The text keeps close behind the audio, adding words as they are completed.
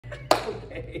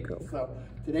Okay, Cool. so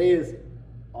today is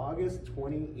August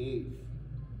 28th.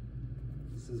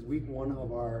 This is week 1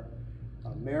 of our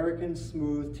American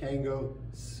Smooth Tango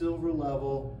Silver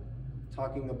Level,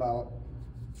 talking about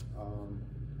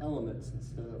elements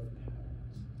instead of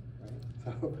patterns, right?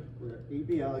 So we're at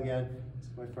ABL again. This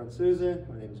is my friend Susan.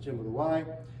 My name is Jym with a Y.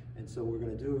 And so what we're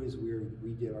going to do is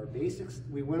we did our basics.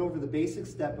 We went over the basic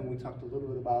step and we talked a little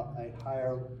bit about a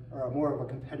higher or more of a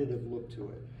competitive look to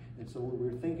it. And so what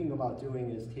we're thinking about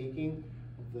doing is taking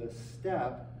the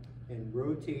step and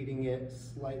rotating it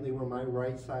slightly where my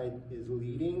right side is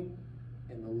leading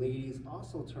and the lady's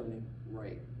also turning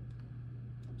right.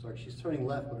 I'm sorry, she's turning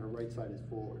left, but her right side is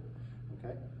forward.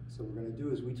 Okay, so what we're going to do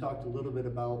is we talked a little bit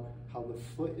about how the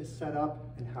foot is set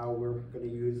up and how we're going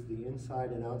to use the inside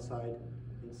and outside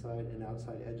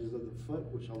edges of the foot,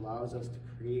 which allows us to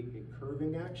create a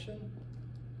curving action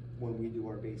when we do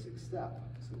our basic step.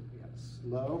 So we have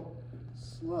slow,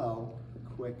 slow,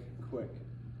 quick, quick,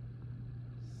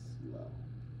 slow.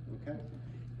 Okay?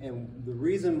 And the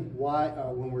reason why,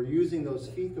 when we're using those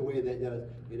feet the way that it does,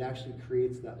 it actually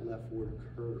creates that leftward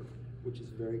curve, which is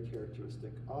very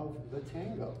characteristic of the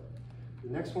tango. The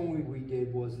next one we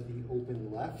did was the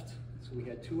open left. So we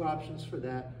had 2 options for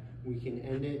that. We can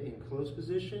end it in close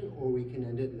position, or we can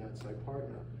end it in outside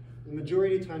partner. The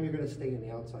majority of the time you're going to stay in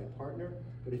the outside partner,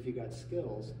 but if you got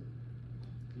skills,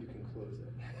 you can close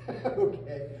it.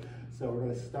 Okay, so we're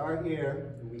going to start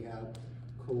here, and we have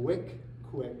quick,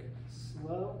 quick,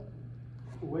 slow,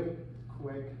 quick,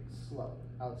 quick, slow.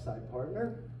 Outside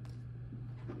partner,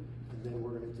 and then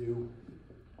we're going to do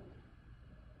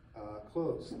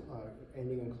close,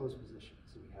 ending in close position.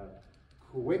 So we have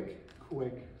quick,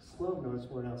 quick, slow. Notice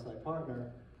we're an outside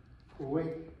partner.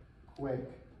 Quick, quick.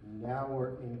 Now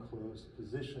we're in closed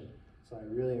position. So I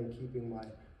really am keeping my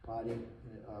body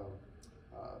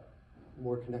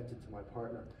more connected to my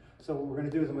partner. So what we're going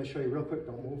to do is I'm going to show you real quick.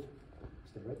 Don't move.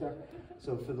 Stay right there.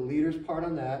 So for the leader's part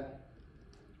on that,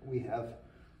 we have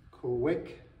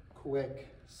quick, quick,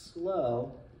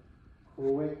 slow.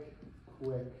 Quick,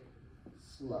 quick,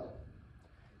 slow.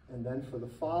 And then for the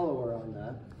follower on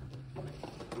that,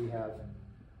 we have,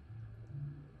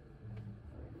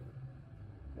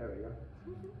 there we go,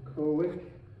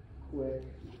 quick, quick,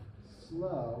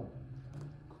 slow,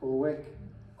 quick,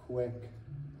 quick,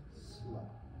 slow.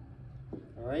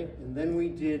 All right, and then we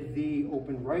did the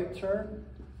open right turn.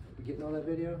 You getting on that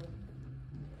video?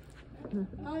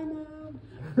 Hi, Mom.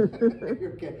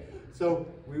 Okay, so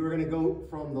we were going to go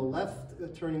from the left,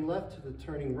 turning left to the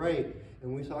turning right,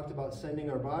 and we talked about sending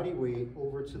our body weight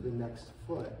over to the next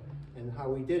foot. And how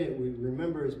we did it, we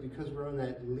remember, is because we're on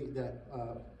that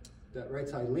right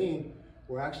side lean,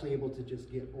 we're actually able to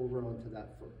just get over onto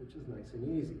that foot, which is nice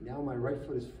and easy. Now my right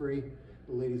foot is free,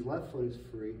 the lady's left foot is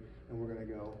free, and we're going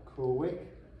to go quick,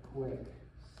 quick,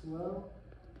 slow,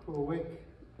 quick,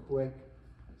 quick,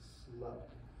 slow.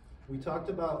 We talked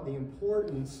about the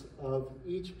importance of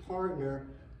each partner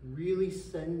really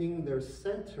sending their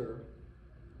center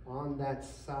on that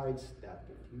side step.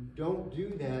 If you don't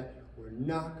do that, we're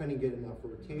not going to get enough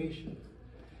rotation.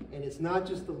 And it's not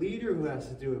just the leader who has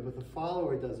to do it, but the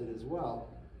follower does it as well.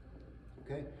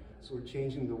 Okay, so we're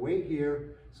changing the weight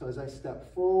here. So as I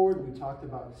step forward, we talked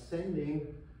about sending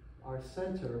our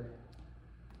center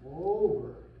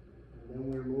over. And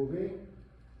then we're moving.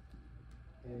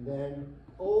 And then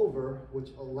over, which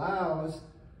allows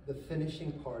the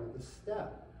finishing part of the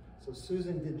step. So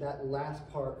Susan did that last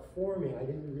part for me.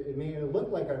 It made it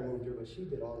look like I moved her, but she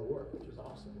did all the work, which is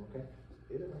awesome, okay?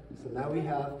 So now we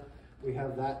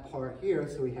have that part here.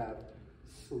 So we have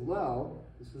slow,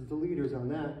 this is the leaders on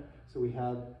that. So we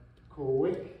have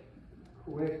quick,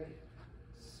 quick,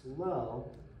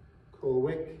 slow,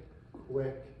 quick,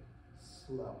 quick,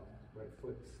 slow. Right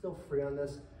foot still free on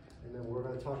this. And then we're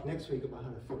going to talk next week about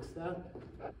how to fix that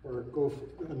or go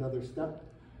for another step.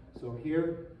 So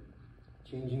here,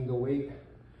 changing the weight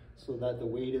so that the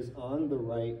weight is on the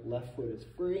right, left foot is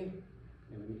free.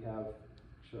 And we have,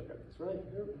 should I get this right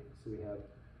here? So we have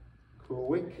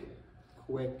quick,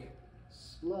 quick,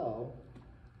 slow,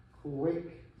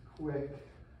 quick, quick,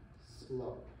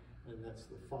 slow. And that's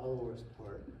the follower's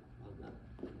part on that.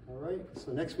 All right,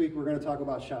 so next week we're going to talk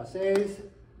about chassés,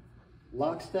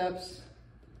 lock steps,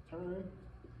 time,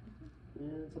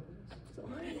 and something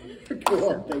else. So,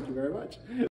 cool, thank you very much.